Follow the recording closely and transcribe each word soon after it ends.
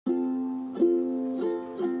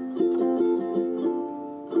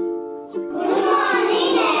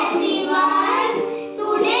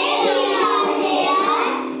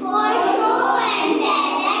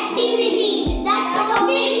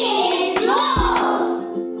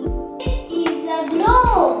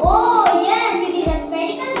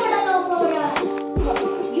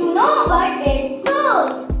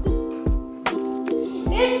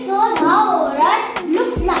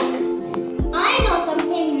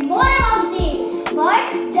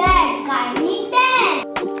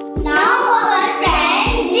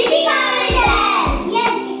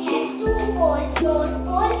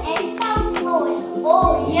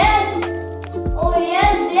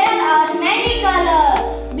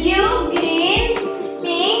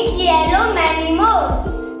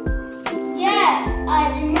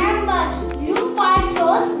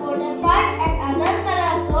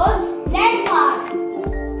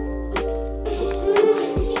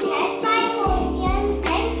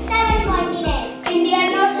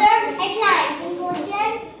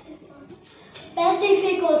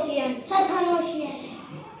Pacific Ocean, Southern Ocean,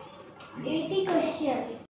 Arctic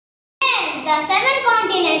Ocean. The 7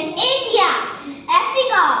 continents: Asia,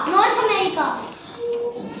 Africa, North America,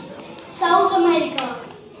 South America.